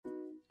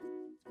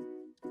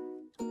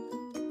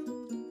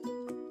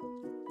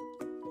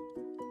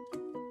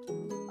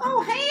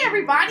Oh, hey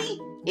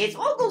everybody! It's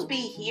Oglesby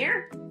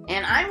here,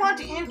 and I want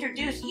to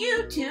introduce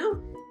you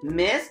to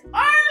Miss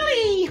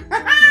Arlee!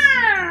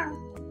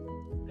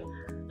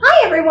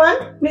 Hi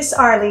everyone, Miss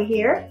Arlee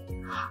here.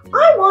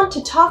 I want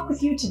to talk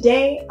with you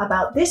today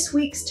about this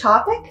week's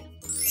topic,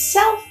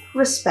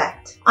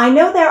 self-respect. I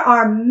know there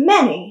are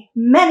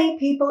many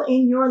people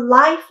in your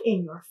life,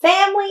 in your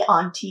family,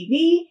 on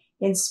TV,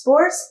 in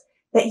sports,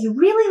 that you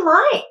really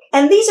like.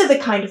 And these are the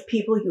kind of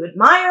people you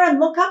admire and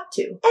look up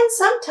to. And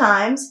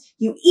sometimes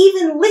you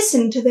even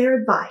listen to their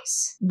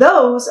advice.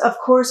 Those, of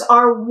course,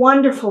 are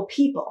wonderful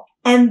people,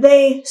 and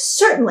they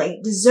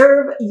certainly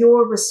deserve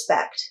your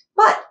respect.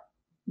 But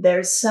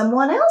there's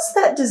someone else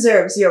that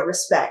deserves your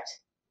respect.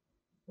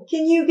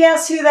 Can you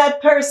guess who that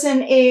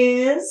person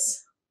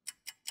is?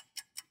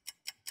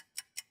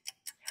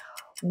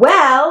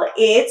 Well,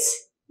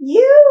 it's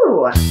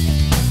you.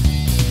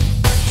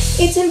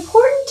 It's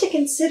important to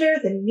consider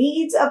the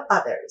needs of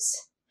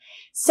others.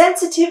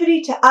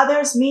 Sensitivity to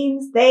others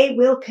means they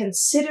will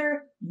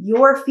consider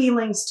your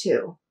feelings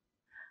too.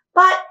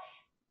 But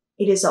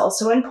it is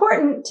also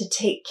important to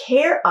take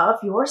care of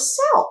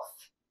yourself.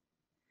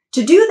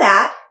 To do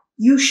that,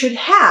 you should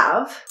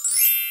have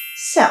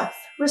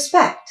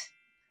self-respect.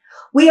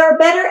 We are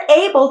better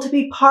able to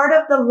be part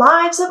of the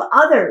lives of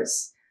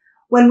others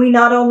when we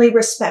not only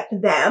respect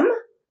them,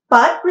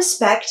 but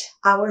respect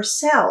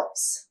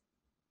ourselves.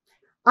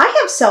 I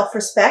have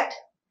self-respect.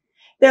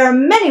 There are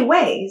many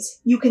ways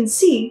you can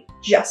see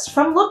just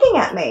from looking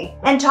at me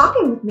and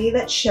talking with me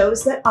that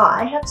shows that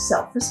I have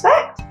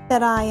self-respect.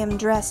 That I am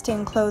dressed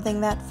in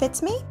clothing that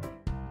fits me.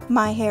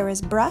 My hair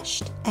is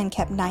brushed and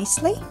kept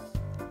nicely.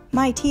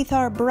 My teeth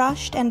are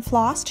brushed and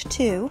flossed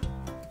too.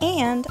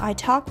 And I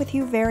talk with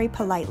you very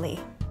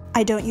politely.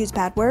 I don't use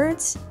bad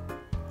words,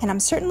 and I'm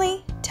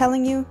certainly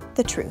telling you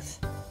the truth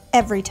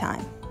every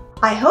time.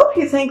 I hope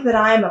you think that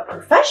I am a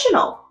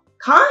professional,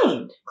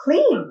 kind,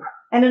 clean,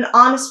 and an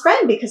honest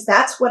friend, because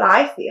that's what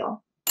I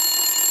feel.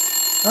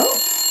 Oh.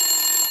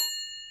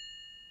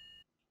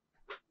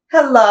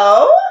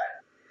 Hello?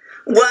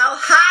 Well,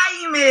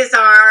 hi, Miss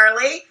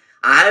Arlee.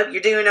 I hope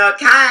you're doing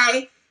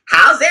okay.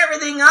 How's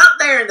everything up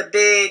there in the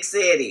big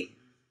city?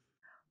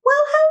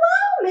 Well,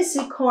 hello,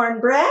 Missy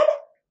Cornbread.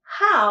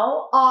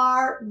 How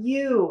are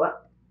you?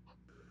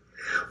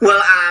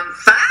 Well, I'm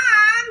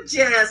fine,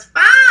 just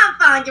fine,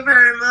 thank you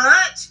very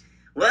much.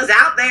 Was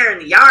out there in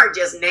the yard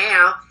just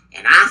now,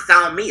 and I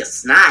saw me a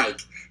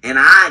snake, and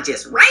I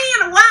just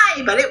ran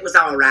away, but it was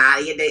all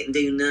right. It didn't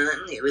do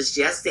nothing. It was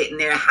just sitting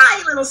there.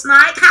 Hey, little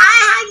snake. Hey,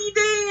 how you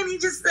doing? He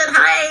just said,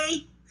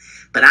 hey.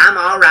 But I'm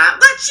all right.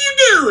 What you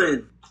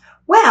doing?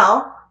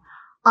 Well,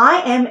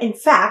 I am, in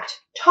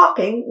fact,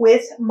 talking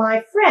with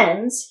my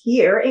friends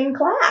here in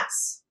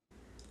class.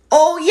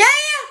 Oh, yeah?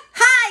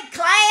 Hi,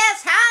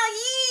 class.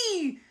 How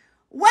you?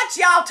 What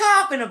y'all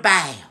talking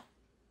about?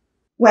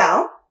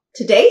 Well,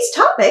 today's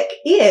topic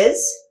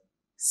is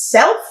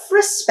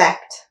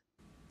self-respect.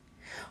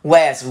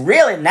 Well, it's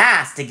really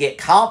nice to get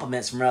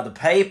compliments from other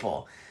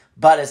people,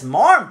 but it's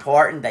more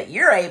important that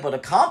you're able to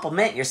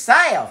compliment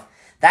yourself.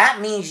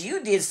 That means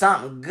you did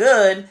something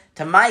good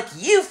to make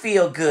you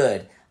feel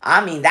good.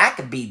 I mean, that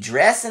could be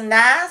dressing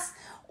nice,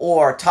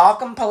 or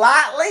talking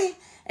politely,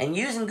 and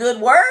using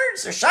good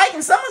words, or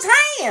shaking someone's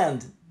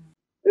hand.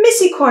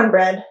 Missy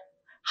Cornbread,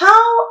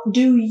 how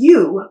do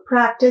you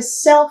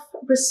practice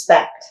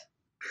self-respect?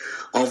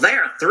 Well,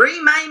 there are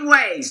three main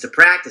ways to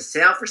practice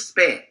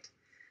self-respect.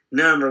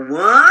 Number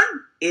one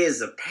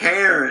is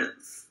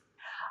appearance.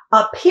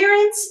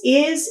 Appearance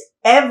is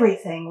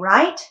everything,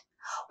 right?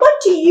 What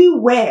do you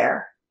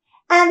wear?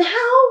 And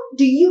how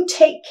do you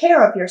take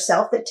care of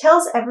yourself that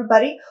tells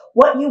everybody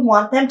what you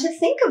want them to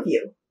think of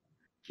you?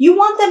 You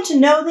want them to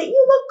know that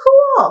you look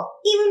cool,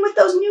 even with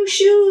those new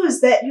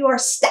shoes that you are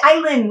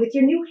styling with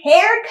your new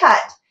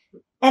haircut.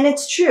 And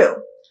it's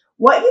true.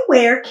 What you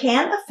wear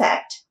can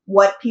affect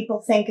what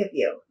people think of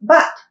you,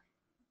 but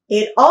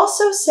it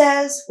also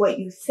says what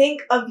you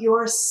think of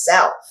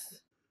yourself.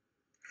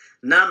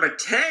 Number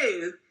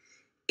two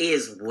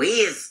is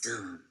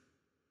wisdom.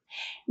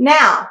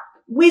 Now,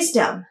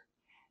 wisdom.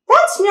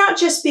 That's not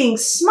just being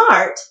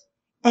smart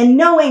and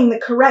knowing the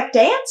correct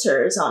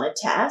answers on a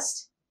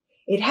test.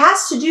 It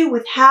has to do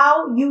with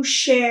how you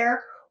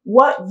share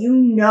what you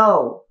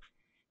know,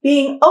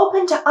 being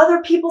open to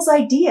other people's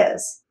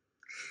ideas.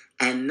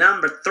 And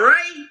number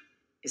three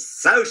is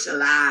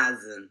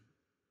socializing.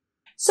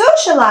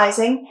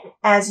 Socializing,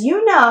 as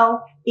you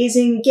know, is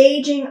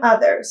engaging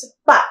others,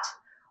 but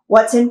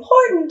what's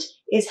important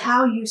is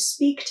how you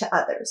speak to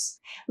others.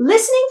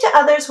 Listening to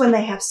others when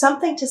they have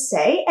something to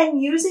say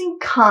and using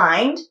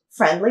kind,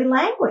 friendly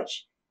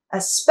language,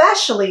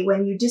 especially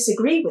when you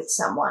disagree with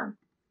someone.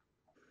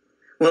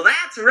 Well,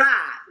 that's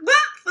right. What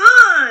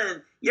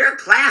fun! Your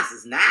class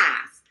is nice.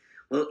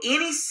 Well,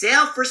 any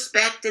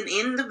self-respecting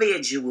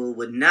individual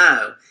would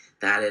know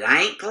that it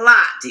ain't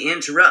polite to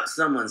interrupt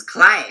someone's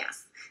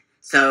class.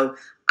 So,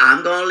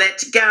 I'm going to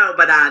let you go,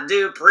 but I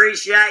do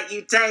appreciate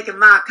you taking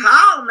my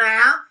call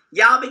now.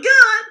 Y'all be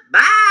good.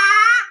 Bye!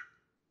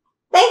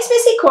 Thanks,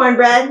 Missy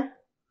Cornbread.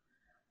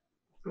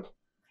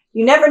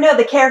 You never know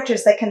the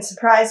characters that can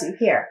surprise you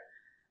here.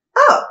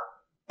 Oh,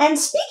 and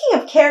speaking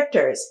of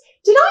characters,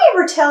 did I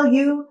ever tell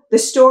you the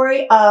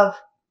story of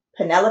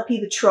Penelope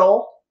the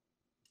Troll?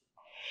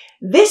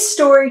 This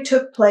story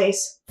took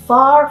place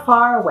far,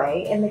 far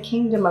away in the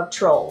kingdom of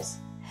trolls.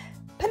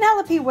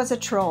 Penelope was a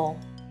troll,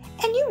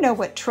 and you know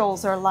what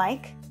trolls are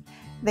like.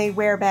 They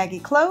wear baggy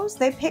clothes,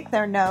 they pick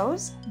their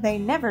nose, they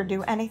never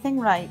do anything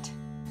right.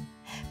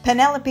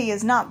 Penelope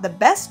is not the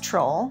best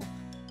troll.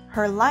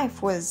 Her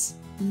life was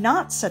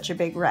not such a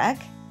big wreck.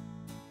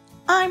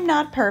 I'm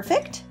not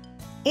perfect.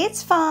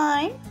 It's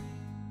fine.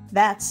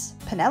 That's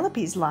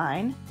Penelope's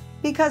line,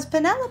 because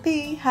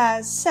Penelope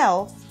has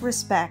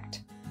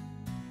self-respect.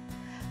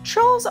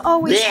 Trolls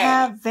always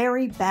have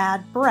very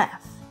bad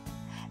breath.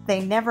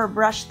 They never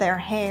brush their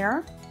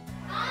hair.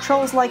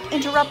 Trolls like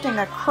interrupting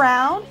a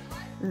crowd.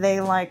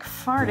 They like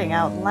farting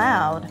out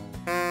loud.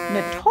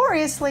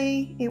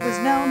 Notoriously, it was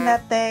known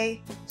that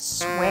they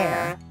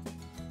swear.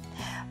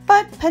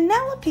 But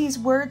Penelope's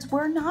words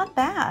were not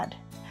bad.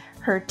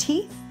 Her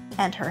teeth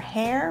and her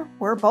hair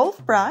were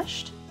both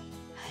brushed.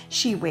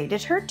 She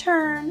waited her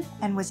turn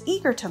and was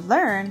eager to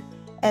learn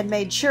and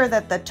made sure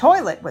that the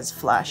toilet was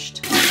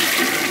flushed.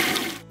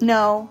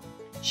 No,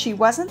 she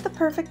wasn't the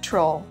perfect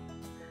troll.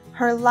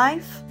 Her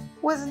life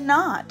was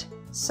not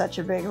such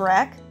a big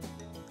wreck.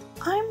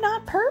 I'm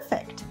not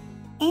perfect,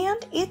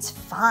 and it's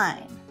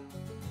fine.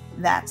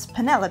 That's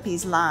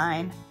Penelope's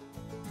line,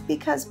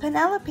 because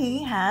Penelope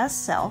has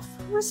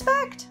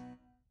self-respect.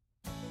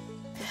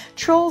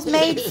 Trolls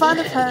made fun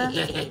of her.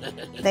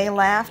 They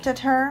laughed at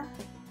her.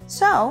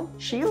 So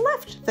she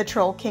left the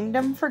troll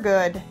kingdom for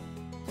good.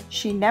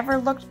 She never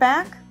looked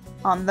back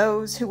on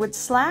those who would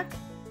slack,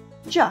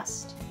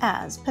 just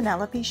as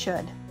Penelope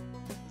should.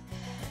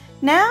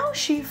 Now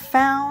she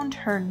found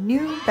her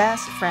new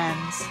best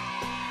friends,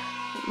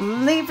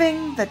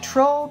 leaving the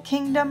troll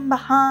kingdom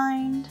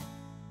behind.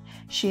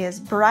 She is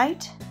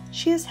bright,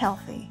 she is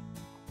healthy.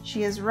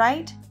 She is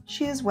right,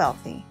 she is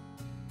wealthy.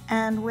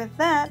 And with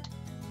that,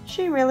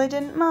 she really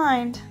didn't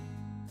mind.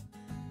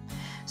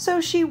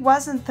 So she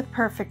wasn't the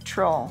perfect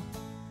troll.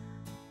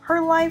 Her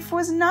life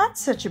was not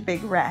such a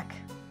big wreck.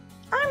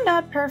 I'm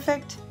not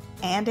perfect,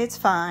 and it's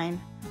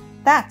fine.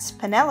 That's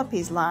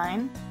Penelope's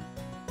line,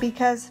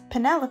 because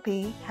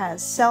Penelope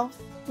has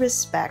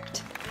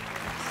self-respect.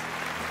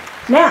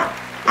 Now,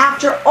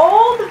 after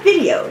all the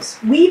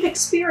videos we've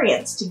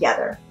experienced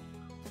together,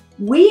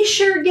 we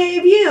sure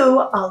gave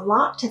you a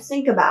lot to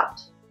think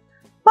about.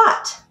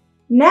 But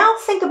now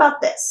think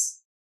about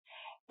this.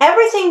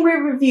 Everything we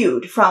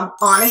reviewed, from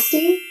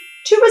honesty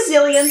to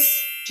resilience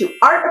to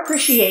art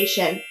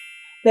appreciation,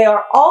 they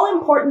are all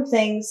important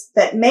things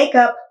that make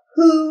up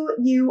who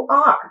you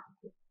are.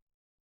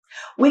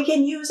 We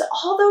can use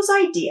all those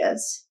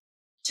ideas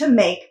to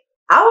make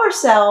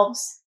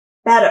ourselves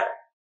better,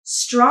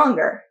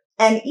 stronger,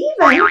 and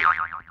even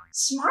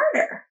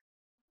smarter.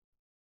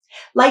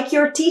 Like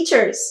your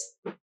teachers.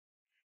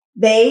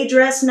 They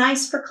dress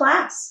nice for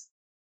class.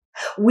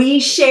 We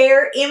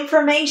share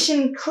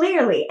information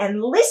clearly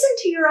and listen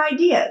to your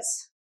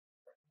ideas.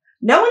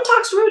 No one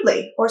talks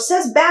rudely or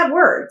says bad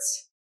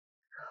words.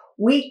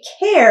 We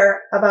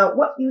care about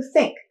what you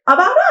think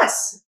about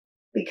us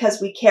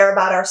because we care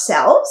about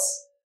ourselves,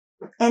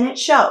 and it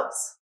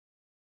shows.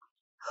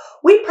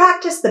 We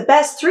practice the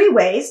best 3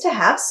 ways to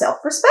have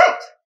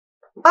self-respect.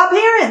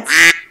 Appearance,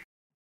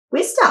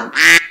 wisdom,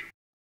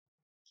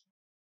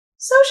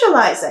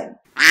 socializing.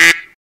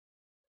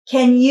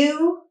 Can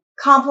you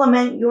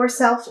compliment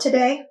yourself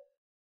today?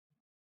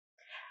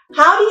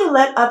 How do you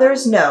let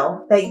others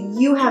know that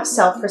you have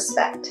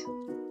self-respect?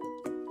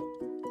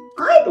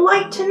 I'd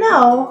like to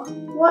know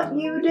what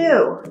you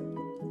do.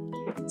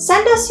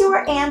 Send us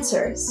your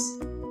answers.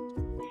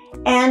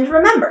 And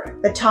remember,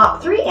 the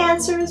top 3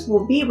 answers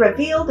will be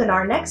revealed in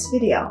our next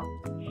video.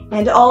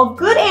 And all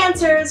good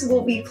answers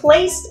will be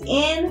placed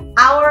in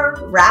our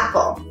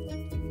raffle.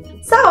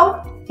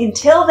 So,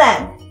 until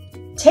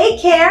then, take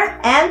care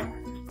and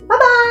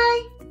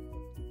bye-bye.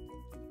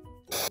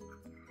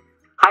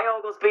 Hi,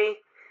 Oglesby.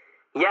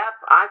 Yep,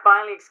 I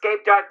finally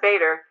escaped Darth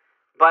Vader,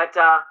 but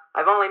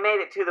I've only made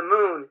it to the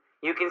moon.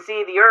 You can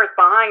see the Earth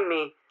behind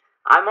me.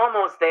 I'm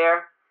almost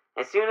there.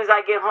 As soon as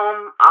I get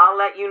home, I'll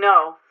let you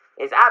know.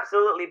 It's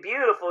absolutely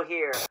beautiful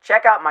here.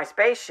 Check out my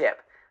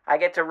spaceship. I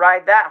get to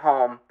ride that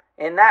home.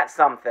 Isn't that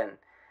something?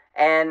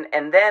 And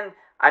then,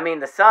 I mean,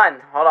 the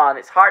sun. Hold on,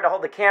 it's hard to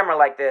hold the camera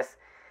like this.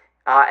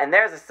 And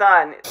there's the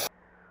sun.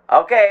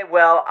 Okay,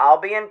 well, I'll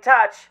be in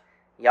touch.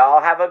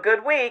 Y'all have a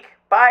good week.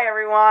 Bye,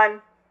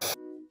 everyone.